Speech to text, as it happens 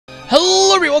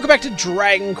Hello everyone, welcome back to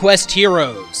Dragon Quest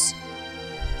Heroes.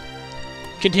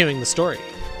 Continuing the story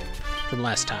from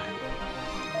last time.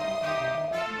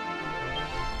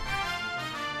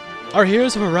 Our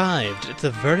heroes have arrived at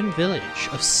the verdant village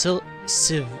of Sylvea,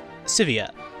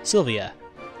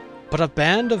 but a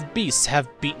band of beasts have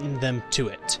beaten them to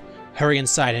it. Hurry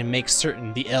inside and make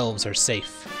certain the elves are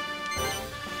safe.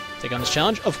 Take on this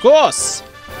challenge? Of course!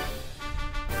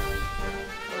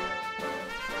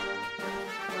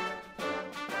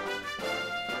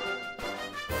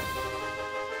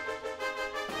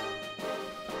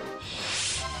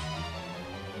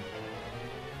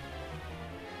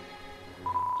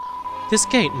 This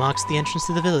gate marks the entrance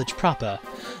to the village proper.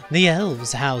 The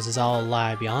elves' houses all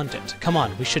lie beyond it. Come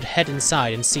on, we should head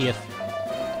inside and see if...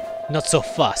 Not so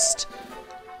fast.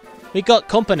 We got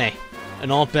company,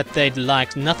 and I'll bet they'd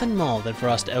like nothing more than for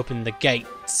us to open the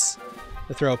gates.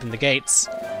 To throw open the gates.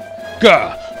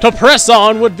 Gah! To press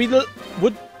on would be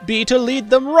to lead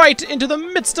them right into the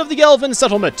midst of the elven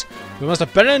settlement. We must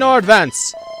abandon our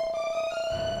advance.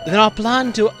 Then our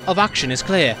plan of action is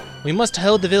clear. We must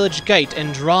hold the village gate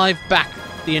and drive back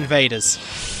the invaders.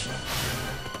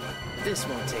 This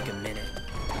won't take a minute.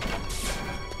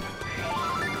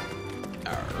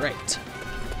 Alright.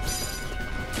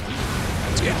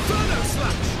 Let's go.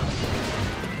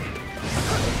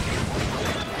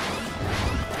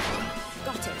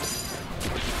 Got it.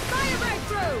 Fire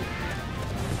breakthrough!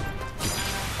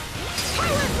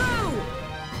 Power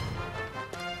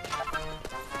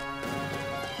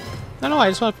through! No, I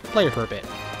just want to play her for a bit.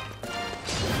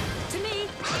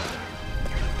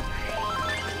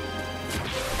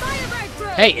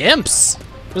 Hey, imps!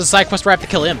 There's a side quest where I have to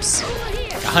kill imps.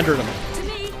 100 of them.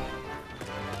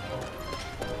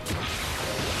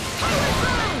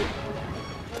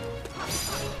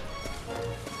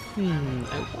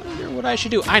 I wonder what I should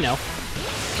do. I know.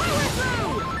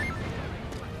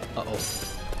 Uh-oh.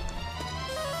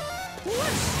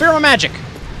 Fear my magic!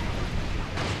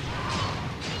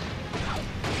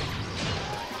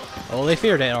 Oh, they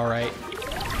feared it, alright.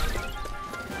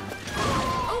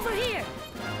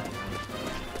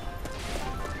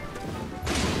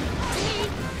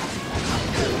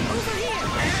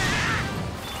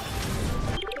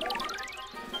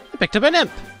 Picked up an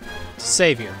imp!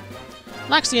 Savior.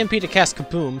 Lacks the MP to cast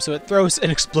Kaboom, so it throws an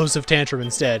explosive tantrum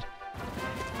instead.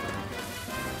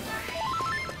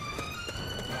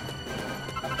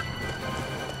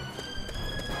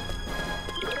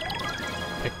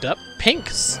 Picked up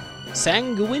Pink's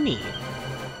Sanguini.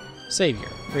 Savior.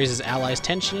 Raises allies'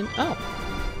 tension. Oh.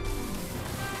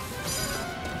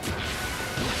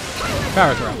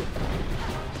 Power throw.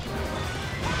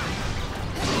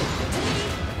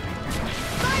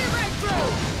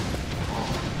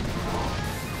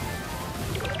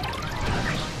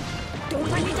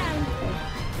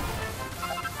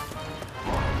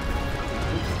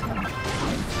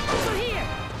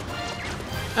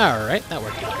 Alright, that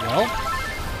worked out well.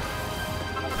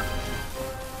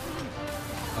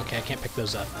 Okay, I can't pick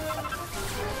those up.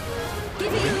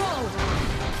 Give it a roll.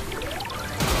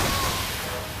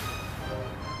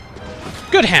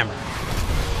 Good hammer!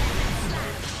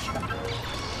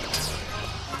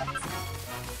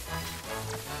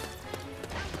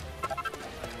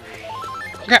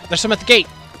 Crap, there's some at the gate!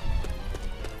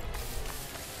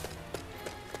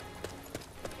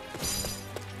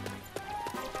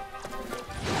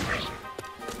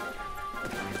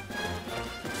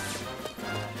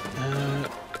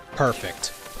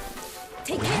 Perfect.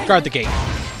 Guard the gate.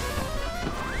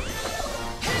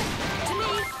 To me.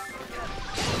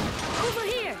 Over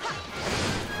here.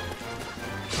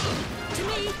 To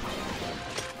me.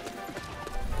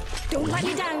 Don't let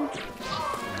me down.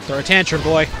 Throw a tantrum,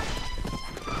 boy.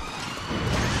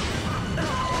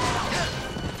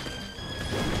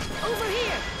 Over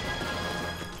here.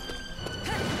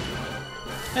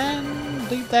 And I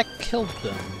believe that killed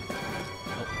them.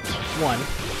 Oh, one.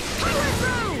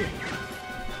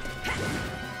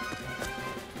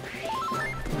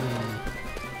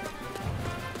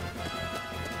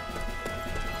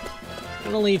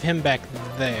 I'm gonna leave him back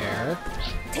there.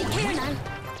 Take care now.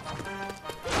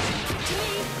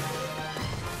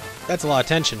 That's a lot of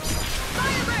tension.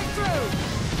 Fire breakthrough.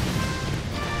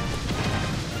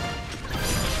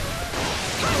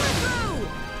 Power through.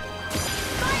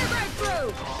 Fire breakthrough.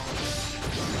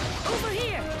 Over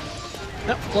here.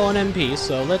 Nope, low on MP,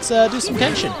 so let's do some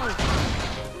tension.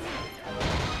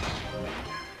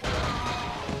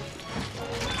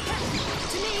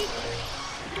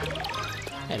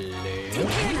 Hello.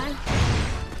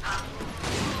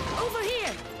 Over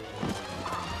here.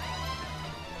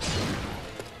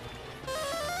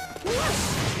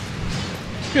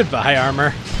 Goodbye,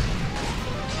 armor.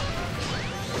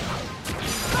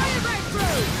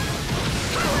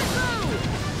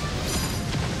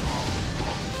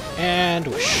 And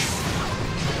whoosh.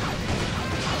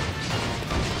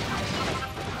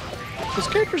 This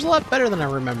character's a lot better than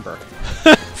I remember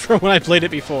from when I played it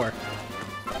before.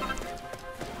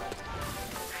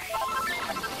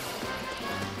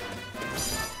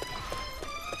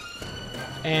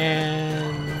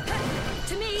 And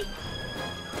To me.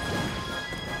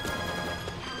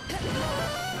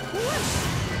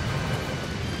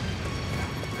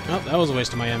 oh, that was a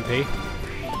waste of my MP.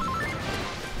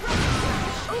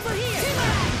 Over here.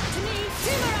 Boomerang. To me.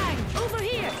 Boomerang. Over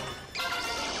here.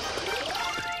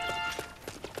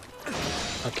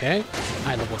 Okay,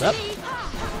 I leveled up. To me.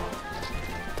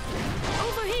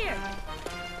 Over here.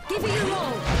 Give it your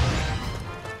all.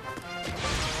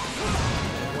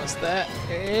 What's that?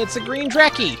 It's a green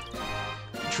Draki!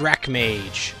 Drak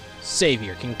Mage.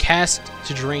 Savior can cast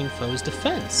to drain foes'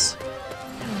 defense.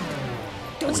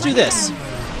 Let's do this.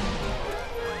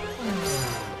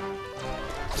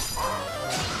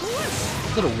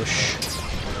 Little whoosh.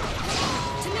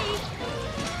 To me.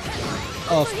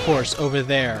 Of course, over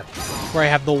there, where I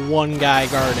have the one guy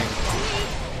guarding.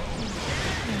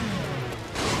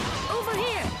 Over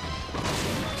here.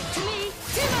 To me.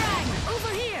 Boomerang. Over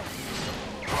here.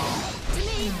 To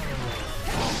me.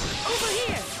 Over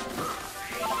here.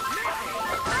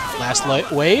 Last light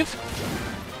wave.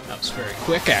 That was very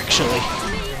quick, actually. To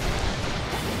me.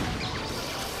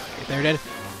 Right there, Dad.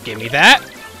 Give me that.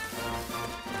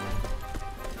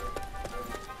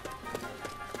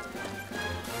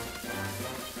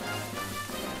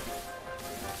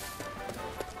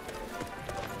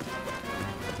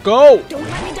 Go! Don't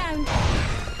let me down.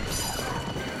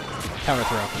 Power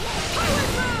throw. Power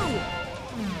throw.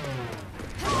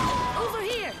 Over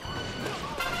here.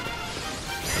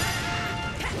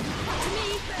 To me.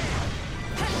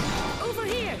 Over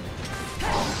here.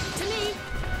 To me.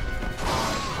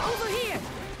 Over here.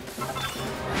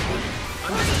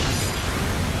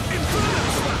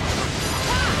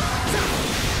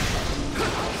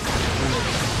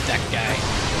 That guy.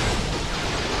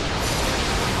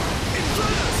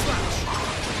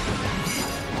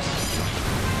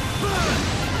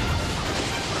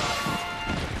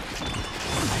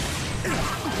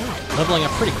 Leveling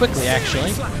up pretty quickly, actually.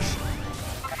 Inferno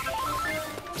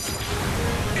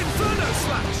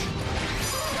slash.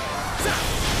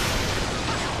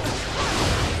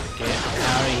 Get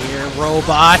out of here,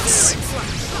 robots!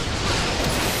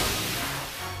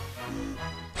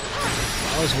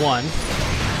 That was one.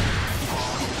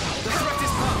 The threat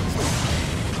is past.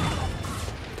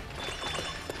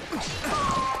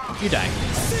 You die.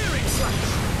 Searing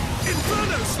slash.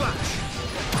 Inferno slash.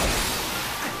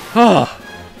 Oh,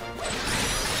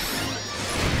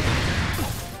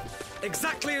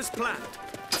 Exactly as planned.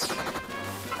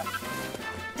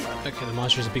 okay, the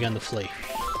monsters have begun to flee.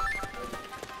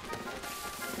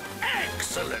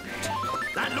 Excellent!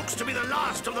 That looks to be the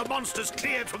last of the monsters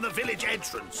cleared from the village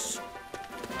entrance.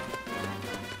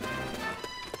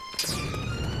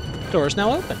 Door's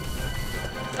now open.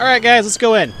 Alright, guys, let's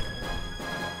go in.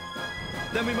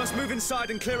 Then we must move inside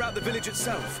and clear out the village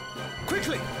itself.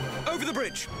 Quickly! Over the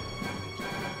bridge!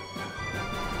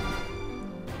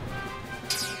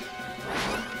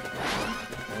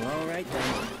 All right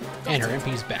then. And her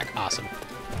MP's back. Awesome.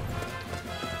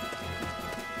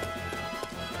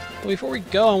 Well, before we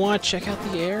go, I want to check out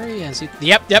the area and see.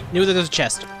 Yep, knew that there's a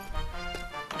chest.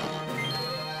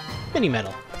 Mini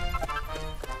metal.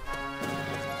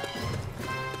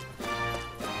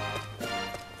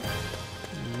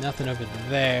 Nothing over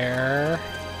there.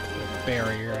 A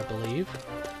barrier, I believe.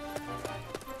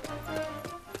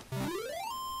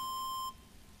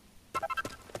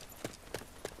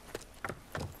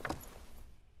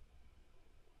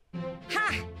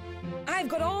 Ha! I've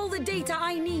got all the data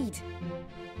I need.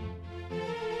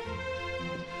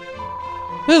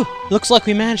 Whew, looks like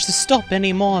we managed to stop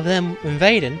any more of them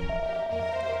invading.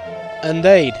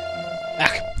 Indeed.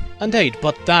 Indeed,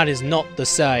 but that is not to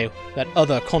say that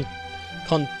other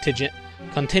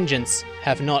contingents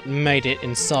have not made it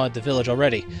inside the village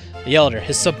already. The Elder,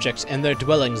 his subjects, and their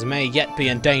dwellings may yet be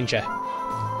in danger.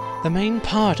 The main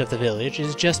part of the village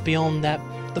is just beyond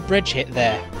the bridge hit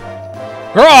there.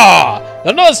 Hurrah!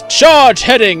 Then let's charge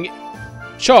headlong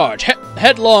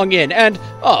in, and,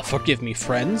 forgive me,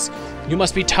 friends, you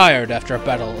must be tired after a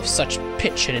battle of such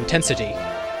pitch and intensity.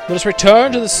 Let us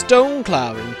return to the stone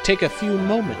cloud and take a few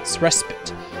moments'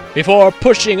 respite before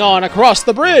pushing on across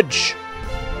the bridge.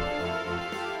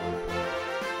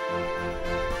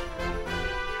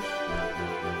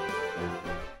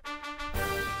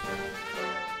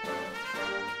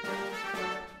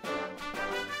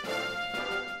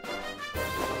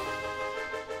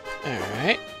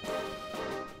 Alright.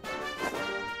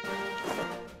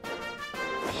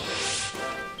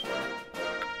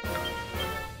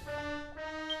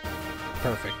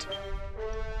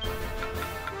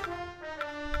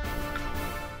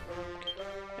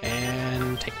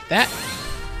 that.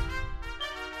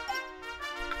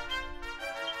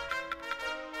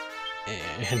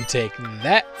 And take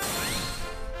that.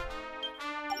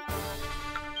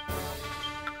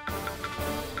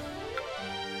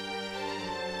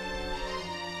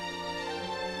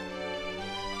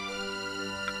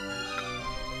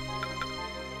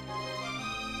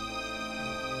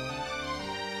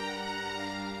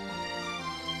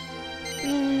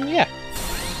 Yeah.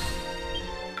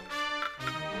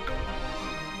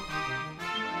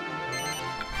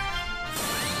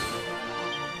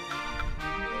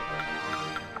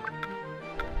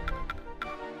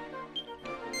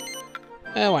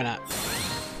 Why not?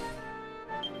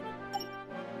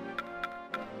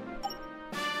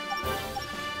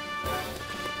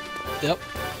 Yep.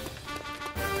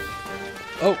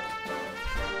 Oh.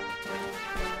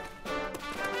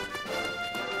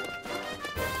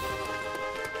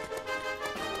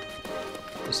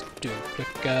 Just do a quick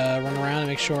run around and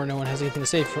make sure no one has anything to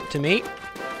say to me.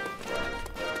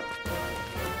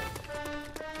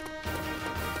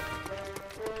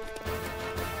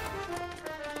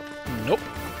 Nope.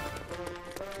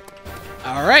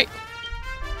 Alright.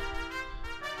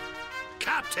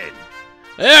 Captain!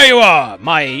 There you are,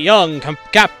 my young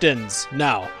captains.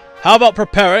 Now, how about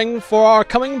preparing for our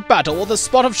coming battle with a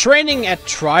spot of training at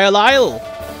Trial Isle?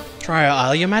 Trial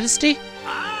Isle, your majesty?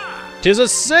 Ah! 'Tis a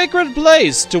sacred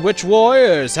place to which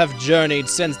warriors have journeyed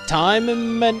since time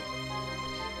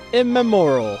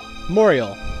immemorial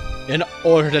in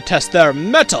order to test their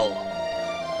mettle.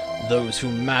 Those who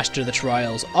master the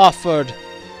trials offered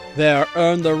there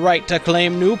earn the right to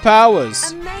claim new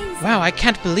powers. Amazing. Wow, I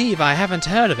can't believe I haven't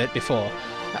heard of it before.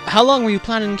 How long were you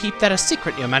planning to keep that a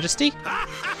secret, your majesty?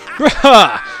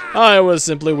 I was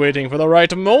simply waiting for the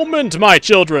right moment, my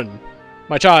children.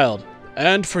 My child.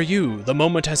 And for you, the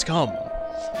moment has come.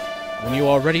 When you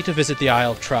are ready to visit the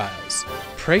Isle of Trials,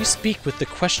 pray speak with the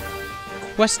quest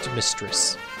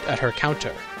mistress at her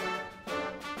counter.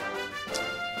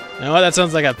 You know what? That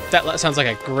sounds like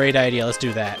a great idea. Let's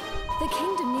do that. The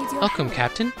kingdom needs your Welcome, help.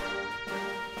 Captain.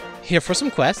 Here for some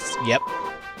quests? Yep.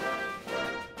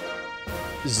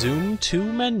 Zoom to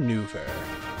maneuver.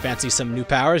 Fancy some new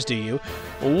powers, do you?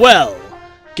 Well,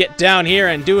 get down here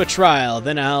and do a trial.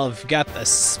 Then I've got the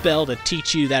spell to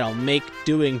teach you that'll make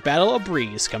doing battle a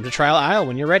breeze. Come to Trial Isle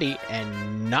when you're ready,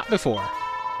 and not before.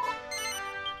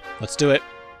 Let's do it.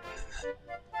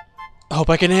 I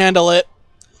hope I can handle it.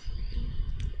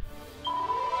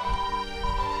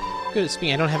 Goodness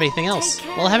me, I don't have anything else. Take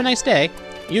care. Well, have a nice day.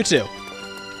 You too.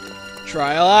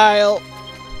 Trial Isle.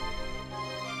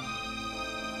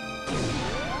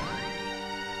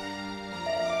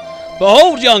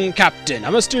 Behold, young captain,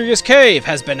 a mysterious cave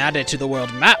has been added to the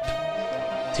world map.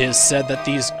 'Tis said that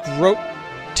these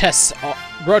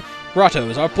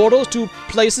grottos are portals to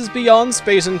places beyond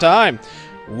space and time,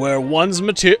 where one's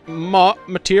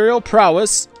material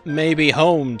prowess may be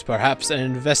honed. Perhaps an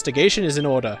investigation is in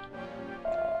order.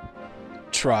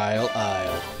 Trial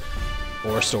Isle.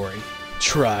 Or story.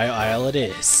 Trial Isle it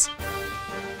is.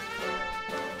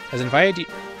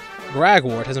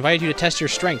 Gragwort has invited you to test your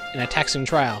strength in a taxing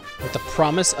trial, with the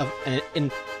promise of an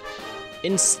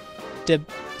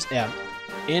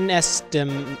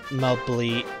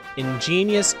inestimably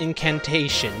ingenious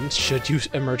incantation should you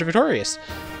emerge victorious.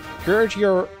 Gird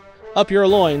up your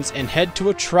loins and head to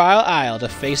a Trial Isle to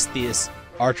face this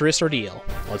arduous ordeal.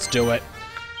 Let's do it.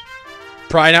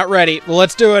 Probably not ready. Well,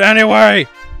 let's do it anyway!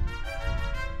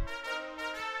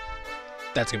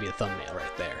 That's gonna be a thumbnail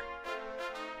right there.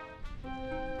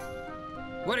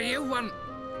 What do you want?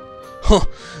 Huh,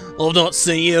 I've not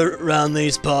seen you around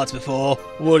these parts before.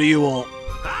 What do you want?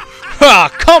 Ha!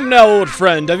 Come now, old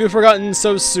friend. Have you forgotten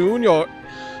so soon your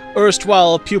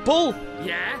erstwhile pupil?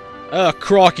 Yeah?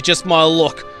 Crikey, just my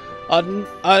luck.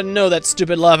 I know that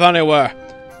stupid laugh anywhere.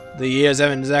 The years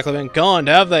haven't exactly been kind,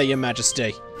 have they, your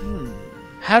majesty?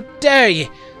 How dare ye?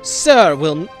 Sir,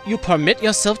 will you permit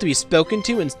yourself to be spoken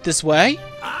to in this way?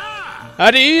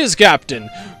 At ease, Captain.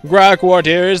 Gragwort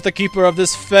here is the keeper of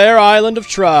this fair island of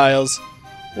trials.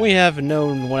 We have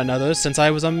known one another since I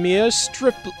was a mere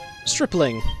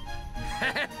stripling.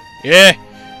 Yeah,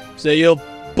 so you'll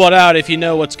butt out if you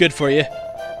know what's good for you.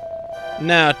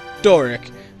 Now,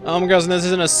 Doric, I'm guessing this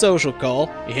isn't a social call.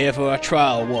 You here for a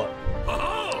trial, what?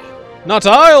 Not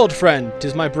I, old friend.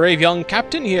 'Tis my brave young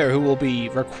captain here who will be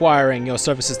requiring your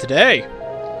services today.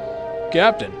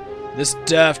 Captain, this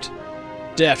daft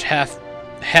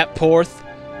happorth?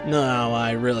 No,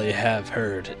 I really have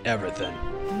heard everything.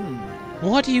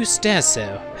 Why do you stare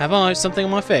so? Have I something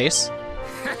on my face?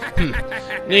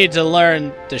 Need to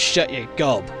learn to shut your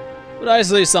gob. But I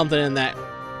see something in that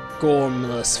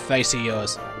gormless face of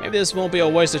yours. Maybe this won't be a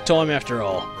waste of time after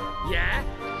all. Yeah?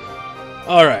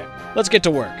 Alright, let's get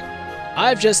to work.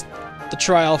 I've just the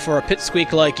trial for a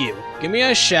pitsqueak like you. Give me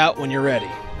a shout when you're ready.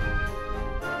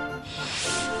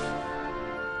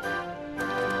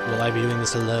 Will I be doing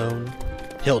this alone?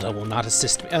 Hilda will not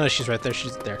assist me. Oh no, she's right there.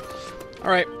 She's there.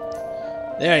 Alright.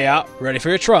 There you are. Ready for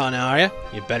your trial now, are you?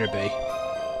 You better be.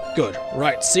 Good.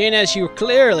 Right, seeing as you're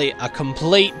clearly a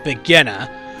complete beginner,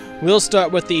 we'll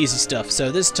start with the easy stuff.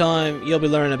 So this time, you'll be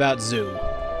learning about Zoom.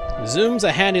 Zoom's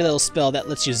a handy little spell that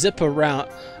lets you zip around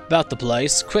about the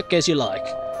place quick as you like.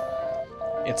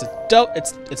 It's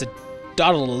a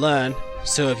doddle to learn,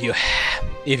 so if you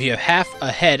have half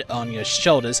a head on your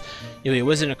shoulders, you'll be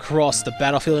whizzing across the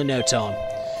battlefield in no time.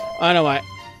 Anyway,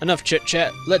 enough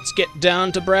chit-chat. Let's get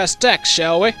down to brass tacks,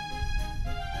 shall we?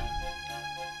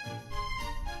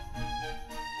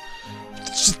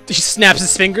 He snaps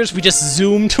his fingers. We just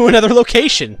zoom to another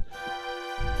location.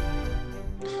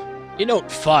 You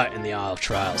don't fight in the Isle of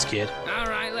Trials, kid.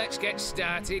 Alright, let's get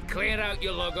started. Clear out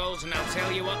your logos and I'll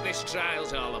tell you what this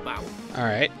trial's all about.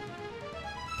 Alright.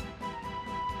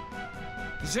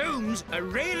 Zoom's a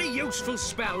really useful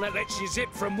spell that lets you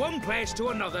zip from one place to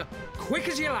another quick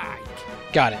as you like.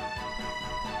 Got it.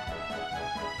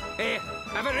 Here,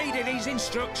 have a read of these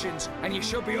instructions and you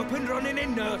should be up and running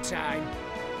in no time.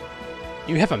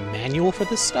 You have a manual for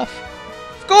this stuff?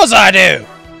 Of course I do!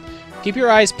 Keep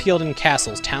your eyes peeled in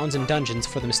castles, towns, and dungeons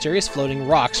for the mysterious floating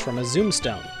rocks from a zoom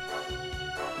stone.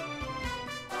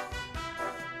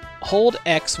 Hold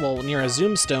X while near a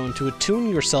zoom stone to attune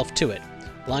yourself to it,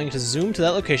 allowing you to zoom to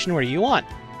that location where you want.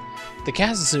 To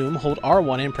cast zoom, hold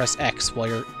R1 and press X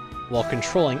while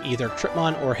controlling either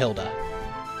Tripmon or Hilda.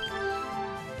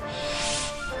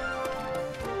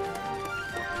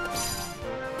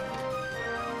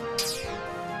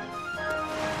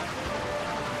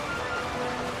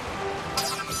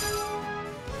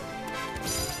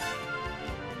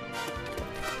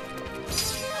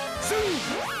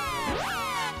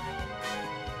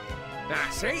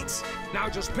 That's it. Now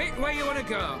just pick where you want to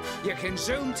go. You can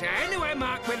zoom to anywhere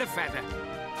marked with a feather.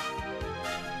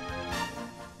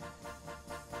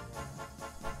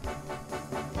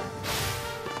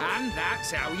 And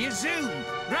that's how you zoom.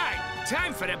 Right,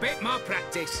 time for a bit more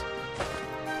practice.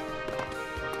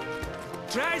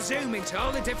 Try zooming to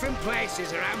all the different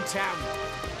places around town.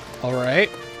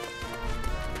 Alright.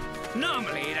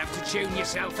 Normally you'd have to tune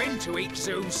yourself into each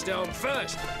zoom stone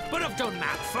first, but I've done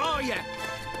that for you.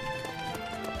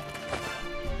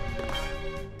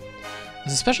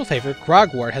 As a special favor,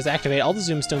 Grogwart has activated all the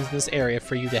zoom stones in this area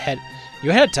for you ahead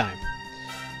of time.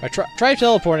 Try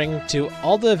teleporting to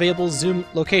all the available zoom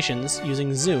locations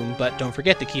using zoom, but don't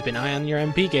forget to keep an eye on your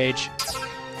MP gauge.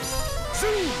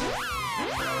 Zoom!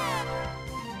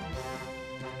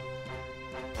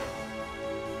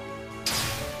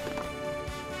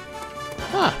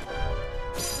 Huh.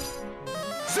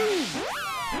 Zoom!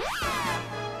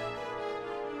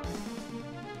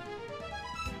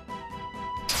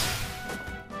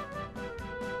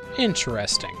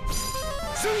 Interesting.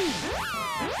 Zoom!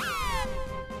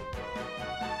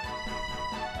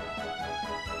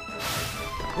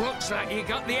 Looks like you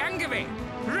got the hang of it.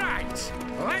 Right,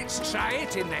 let's try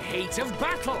it in the heat of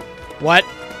battle. What?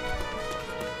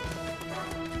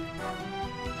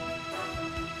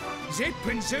 Zip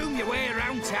and zoom your way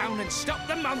around town and stop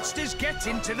the monsters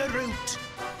getting to the route.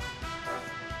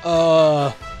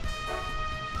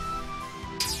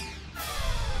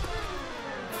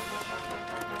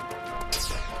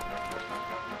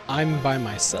 I'm by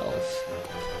myself.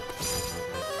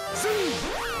 Zoom!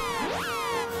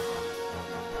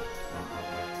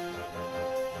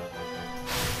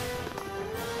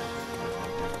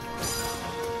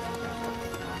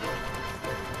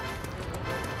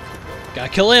 Gotta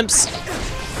kill imps!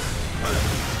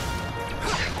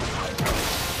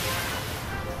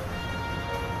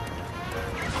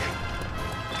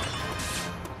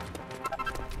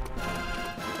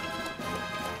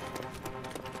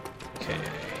 Okay.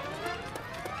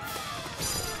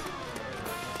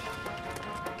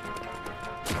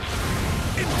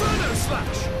 Inferno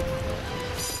Slash!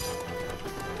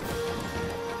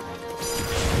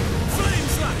 Flame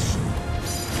Slash!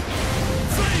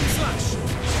 Flame Slash!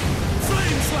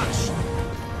 Flame Slash!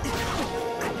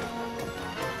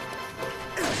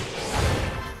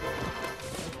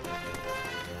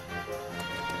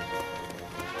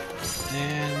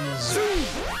 And zoom.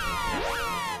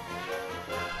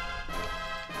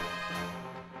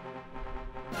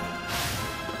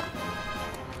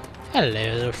 Hello,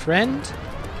 little friend.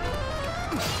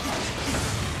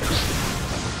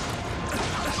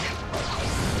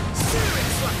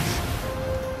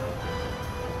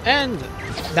 And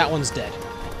that one's dead.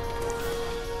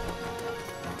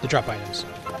 They drop items.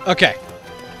 Okay.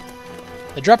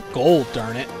 They drop gold,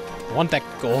 darn it. I want that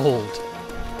gold.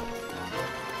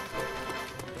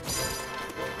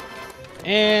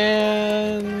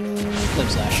 And... Flame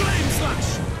Slash. Flame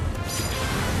Slash!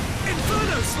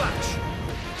 Inferno Slash!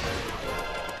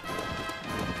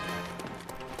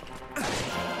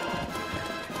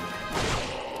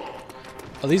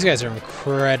 Oh, these guys are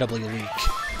incredibly weak.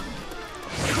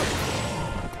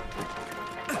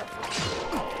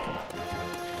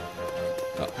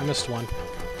 Oh, I missed one.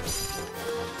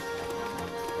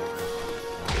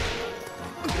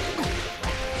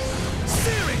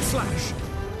 Searing Slash!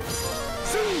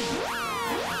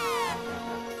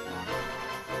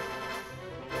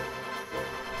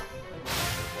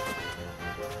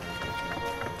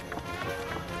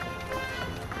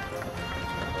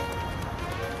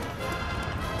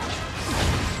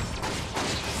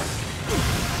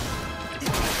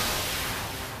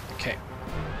 Okay.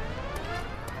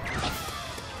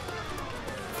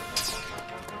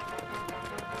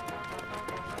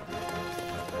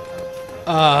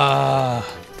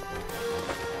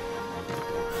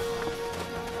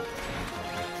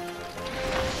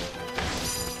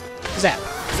 Zap.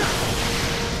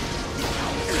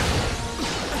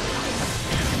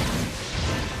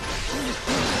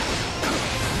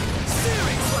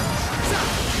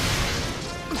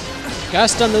 Gotta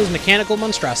stun those mechanical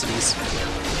monstrosities.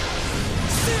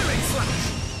 Searing Slash!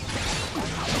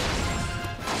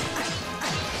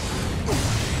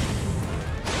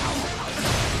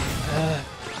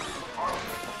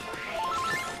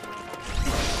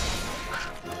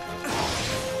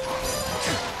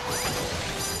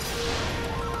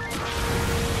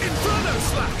 Inferno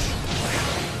Slash!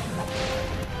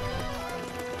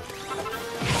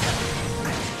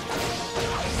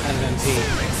 Out of MP.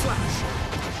 Searing Slash!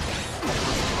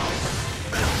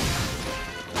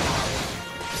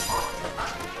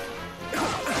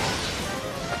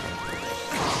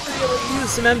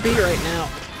 Use some MP right now.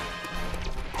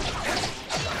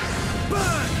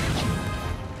 Burn!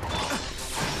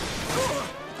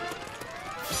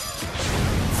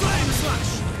 Flame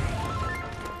Slash!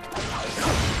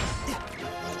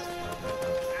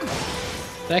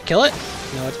 Did I kill it?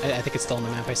 No, I think it's still on the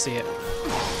map. I see it.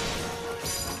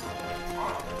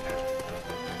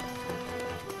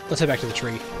 Let's head back to the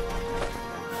tree.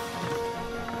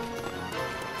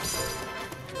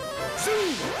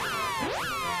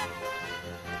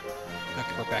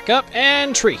 Okay, we're back up,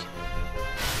 and tree.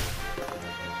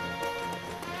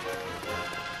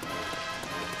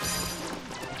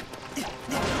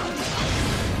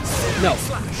 No.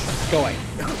 Go away.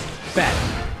 Bad.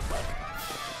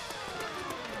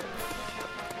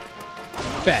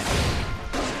 Bad.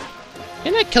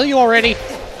 Didn't I kill you already?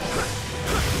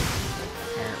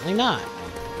 Apparently not.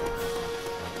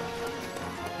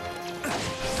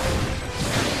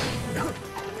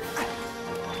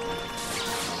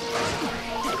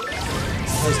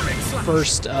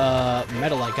 First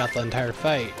medal I got the entire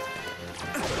fight.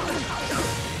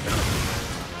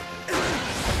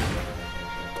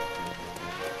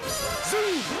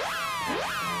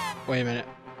 Wait a minute.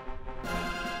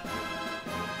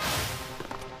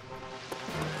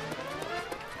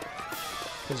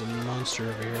 There's a monster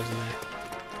over here, isn't there?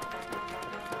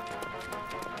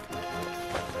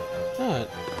 Oh.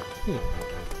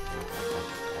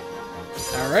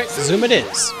 Alright, zoom it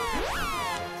is.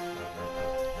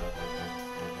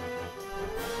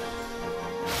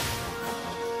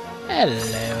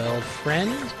 Hello, old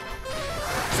friend.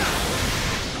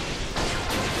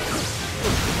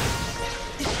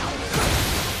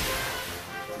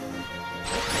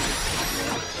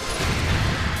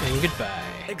 And goodbye.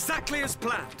 Exactly as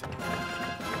planned.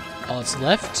 All that's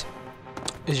left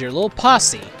is your little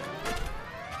posse.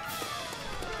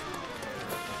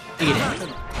 Eat it.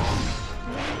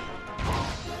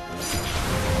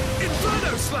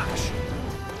 Inferno Slash!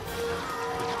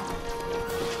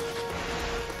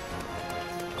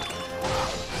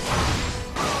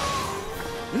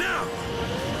 Now!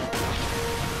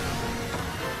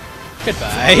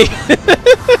 Goodbye.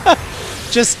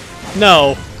 Just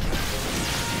no.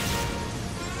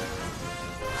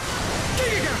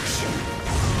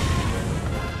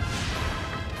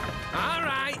 All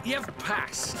right, you've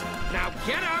passed. Now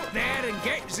get out there and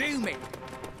get zooming.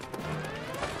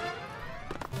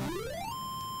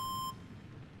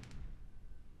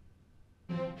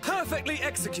 Perfectly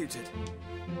executed.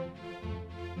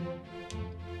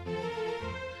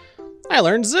 I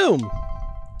learned zoom.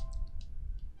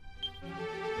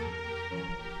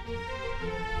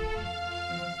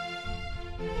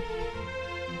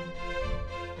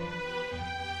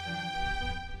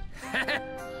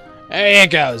 There you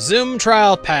go. Zoom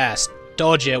trial passed.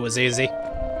 Told you it was easy.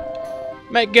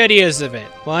 Make good use of it,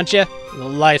 won't you? The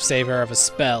lifesaver of a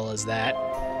spell is that.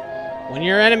 When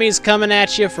your enemy's coming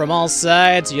at you from all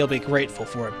sides, you'll be grateful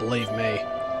for it, believe me.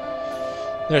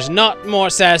 There's not more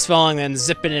satisfying than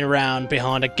zipping around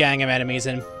behind a gang of enemies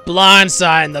and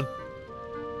blindsiding the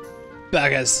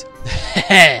buggers.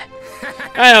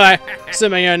 Anyway,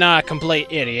 assuming you're not a complete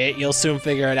idiot, you'll soon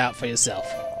figure it out for yourself.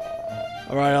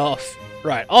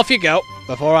 Right, off you go,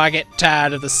 before I get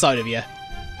tired of the sight of you.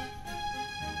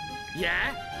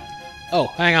 Yeah? Oh,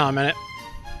 hang on a minute.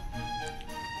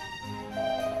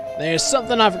 There's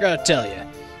something I forgot to tell you.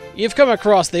 You've come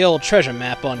across the old treasure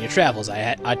map on your travels,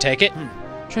 I take it?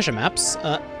 Treasure maps?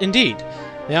 Indeed.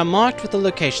 They are marked with the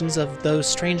locations of those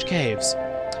strange caves.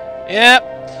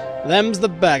 Yep, them's the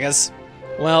beggars.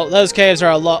 Well, those caves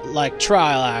are a lot like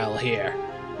Trial Isle here.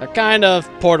 They're kind of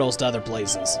portals to other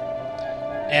places.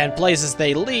 And places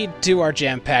they lead to are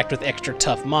jam-packed with extra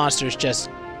tough monsters just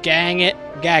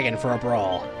gagging for a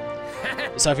brawl.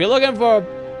 So if you're looking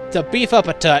to beef up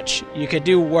a touch, you could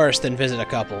do worse than visit a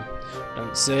couple.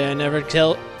 Don't say I never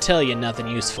tell you nothing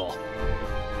useful.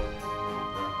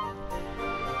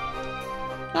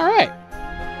 Alright.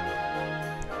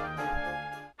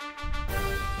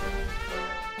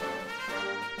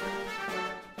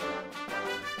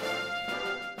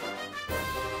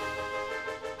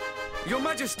 Your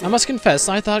Majesty! I must confess,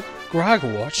 I thought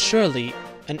Grogwort surely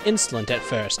an insolent at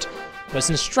first, but his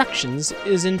instructions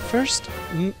is in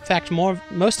fact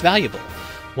most valuable.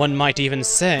 One might even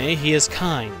say he is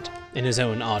kind, in his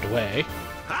own odd way.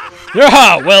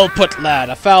 Yaha! Well put, lad.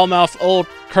 A foul-mouthed old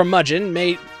curmudgeon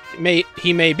may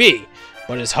be,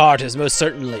 but his heart is most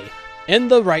certainly in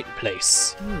the right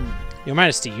place. Your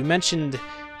Majesty, you mentioned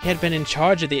he had been in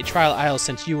charge of the Trial Isle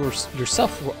since you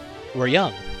yourself were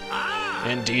young.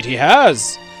 Indeed he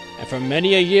has, and for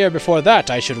many a year before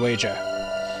that, I should wager.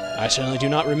 I certainly do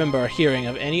not remember hearing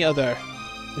of any other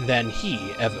than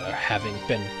he ever having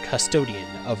been custodian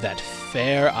of that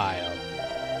fair isle.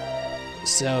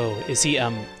 So, is he, I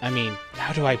mean,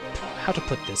 how to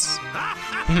put this?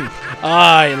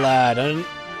 Aye, lad,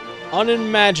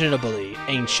 unimaginably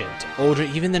ancient, older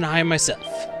even than I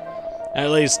myself. At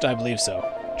least, I believe so.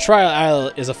 Trial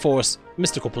Isle is a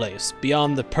mystical place,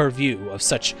 beyond the purview of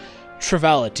such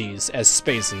trivialities as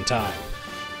space and time.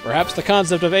 Perhaps the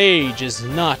concept of age is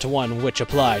not one which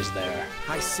applies there.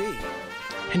 I see.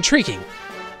 Intriguing.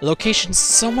 A location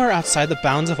somewhere outside the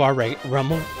bounds of our realm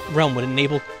would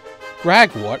enable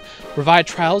Grogwort to provide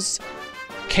trials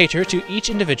cater to each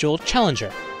individual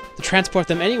challenger, to transport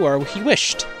them anywhere he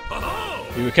wished.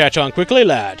 You will catch on quickly,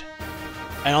 lad.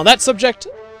 And on that subject,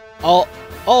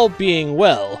 all being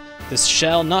well, this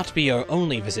shall not be your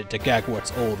only visit to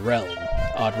Grogwort's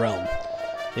odd realm.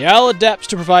 The Isle adapts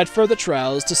to provide further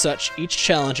trials to such each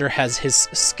challenger has his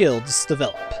skills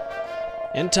develop.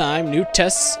 In time, new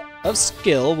tests of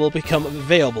skill will become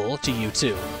available to you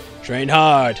too. Train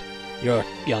hard, your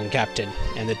young captain,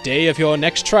 and the day of your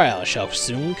next trial shall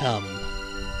soon come.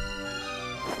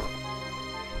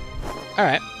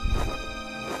 Alright.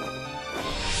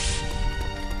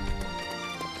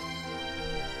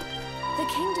 The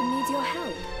kingdom needs your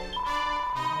help.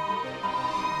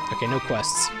 Okay, no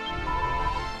quests.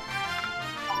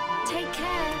 Take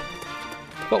care.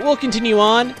 But we'll continue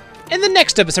on in the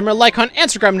next episode. Remember to like, comment,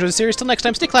 and subscribe to the series. Till next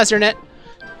time, stay classy, internet.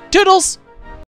 Toodles!